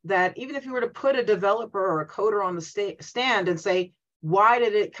advanced that even if you were to put a developer or a coder on the stand and say, why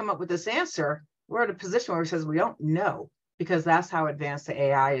did it come up with this answer? We're at a position where it says we don't know, because that's how advanced the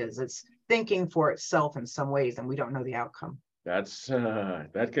AI is. It's thinking for itself in some ways, and we don't know the outcome. That's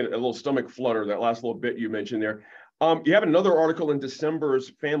that can a little stomach flutter, that last little bit you mentioned there. You have another article in December's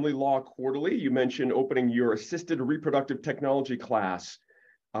Family Law Quarterly. You mentioned opening your assisted reproductive technology class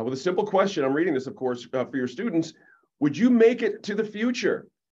with a simple question. I'm reading this, of course, for your students. Would you make it to the future?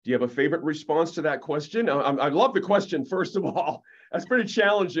 Do you have a favorite response to that question? I love the question, first of all. That's pretty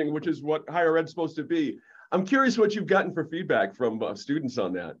challenging, which is what higher ed's supposed to be. I'm curious what you've gotten for feedback from students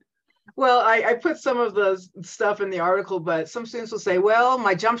on that. Well, I put some of the stuff in the article, but some students will say, well,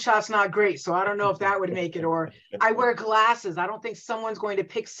 my jump shot's not great, so I don't know if that would make it. Or I wear glasses. I don't think someone's going to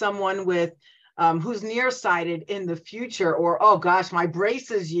pick someone with who's nearsighted in the future. Or, oh gosh, my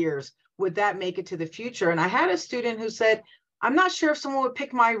braces years, would that make it to the future? And I had a student who said, I'm not sure if someone would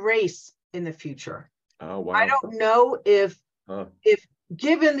pick my race in the future. Oh, wow. I don't know if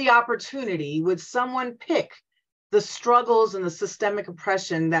given the opportunity, would someone pick the struggles and the systemic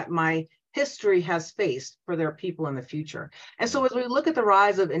oppression that my history has faced for their people in the future. And so as we look at the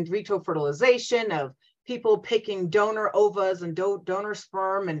rise of in vitro fertilization, of people picking donor ovas and donor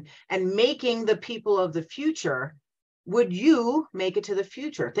sperm and making the people of the future, would you make it to the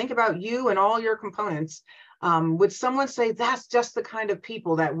future? Think about you and all your components. Would someone say that's just the kind of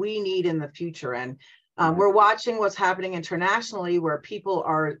people that we need in the future? And we're watching what's happening internationally, where people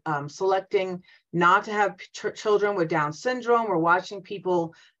are selecting not to have children with Down syndrome. We're watching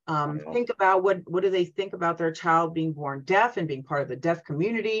people think about what do they think about their child being born deaf and being part of the deaf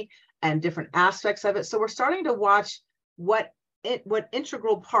community and different aspects of it. So we're starting to watch what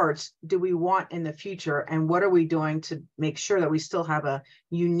integral parts do we want in the future, and what are we doing to make sure that we still have a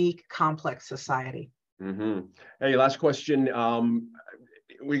unique, complex society. Hey, last question.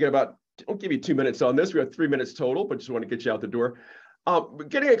 We got about, I'll give you 2 minutes on this. We have 3 minutes total, but just want to get you out the door.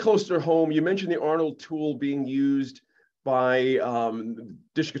 Getting it closer to home, you mentioned the Arnold tool being used by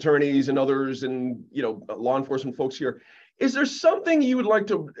district attorneys and others, and law enforcement folks here. Is there something you would like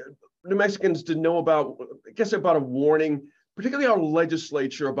New Mexicans to know about, I guess, about a warning, particularly our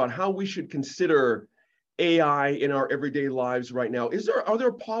legislature, about how we should consider AI in our everyday lives right now? Are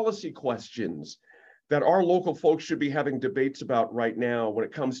there policy questions that our local folks should be having debates about right now when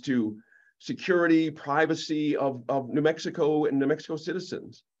it comes to security, privacy of New Mexico and New Mexico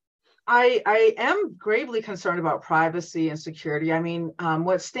citizens? I am gravely concerned about privacy and security. I mean,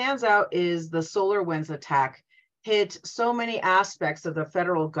 what stands out is the SolarWinds attack hit so many aspects of the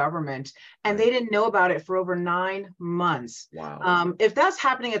federal government, and they didn't know about it for over 9 months. Wow. If that's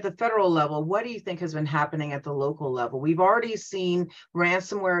happening at the federal level, what do you think has been happening at the local level? We've already seen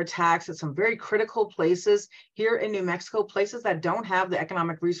ransomware attacks at some very critical places here in New Mexico, places that don't have the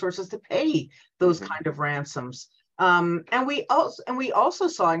economic resources to pay those kind of ransoms. And we also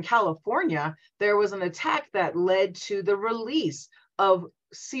saw in California, there was an attack that led to the release of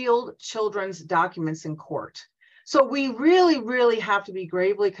sealed children's documents in court. So we really, really have to be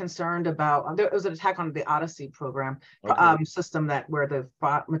gravely concerned about, there was an attack on the Odyssey program system where the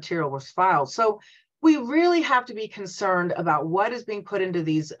material was filed. So we really have to be concerned about what is being put into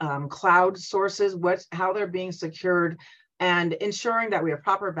these cloud sources, how they're being secured, and ensuring that we have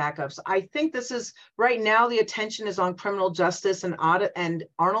proper backups. I think this is, right now, the attention is on criminal justice and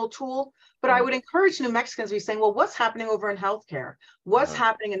Arnold tool, but I would encourage New Mexicans to be saying, well, what's happening over in healthcare? What's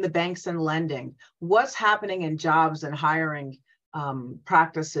happening in the banks and lending? What's happening in jobs and hiring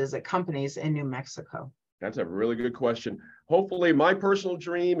practices at companies in New Mexico? That's a really good question. Hopefully, my personal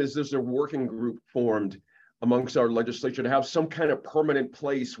dream is there's a working group formed amongst our legislature to have some kind of permanent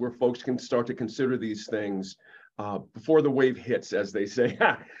place where folks can start to consider these things before the wave hits, as they say.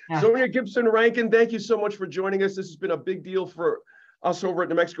 Sonia Gibson Rankin, thank you so much for joining us. This has been a big deal for us over at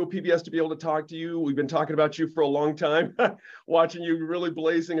New Mexico PBS to be able to talk to you. We've been talking about you for a long time, watching you really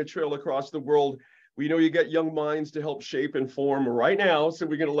blazing a trail across the world. We know you got young minds to help shape and form right now, so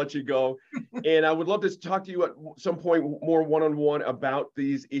we're going to let you go. And I would love to talk to you at some point more one-on-one about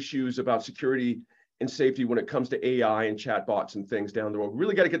these issues about security and safety when it comes to AI and chatbots and things down the road.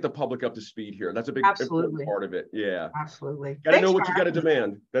 Really got to get the public up to speed here. That's a big important part of it. Yeah. Absolutely. Got to know what you got to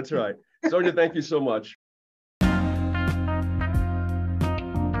demand. That's right. Sonia, thank you so much.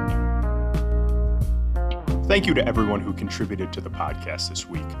 Thank you to everyone who contributed to the podcast this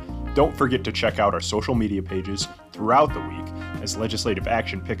week. Don't forget to check out our social media pages throughout the week as legislative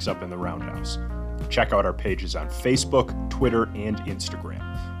action picks up in the Roundhouse. Check out our pages on Facebook, Twitter, and Instagram.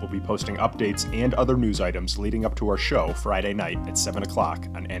 We'll be posting updates and other news items leading up to our show Friday night at 7 o'clock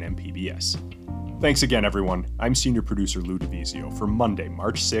on NMPBS. Thanks again, everyone. I'm Senior Producer Lou DeVizio for Monday,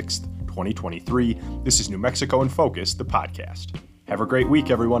 March 6th, 2023. This is New Mexico in Focus, the podcast. Have a great week,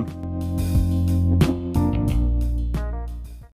 everyone.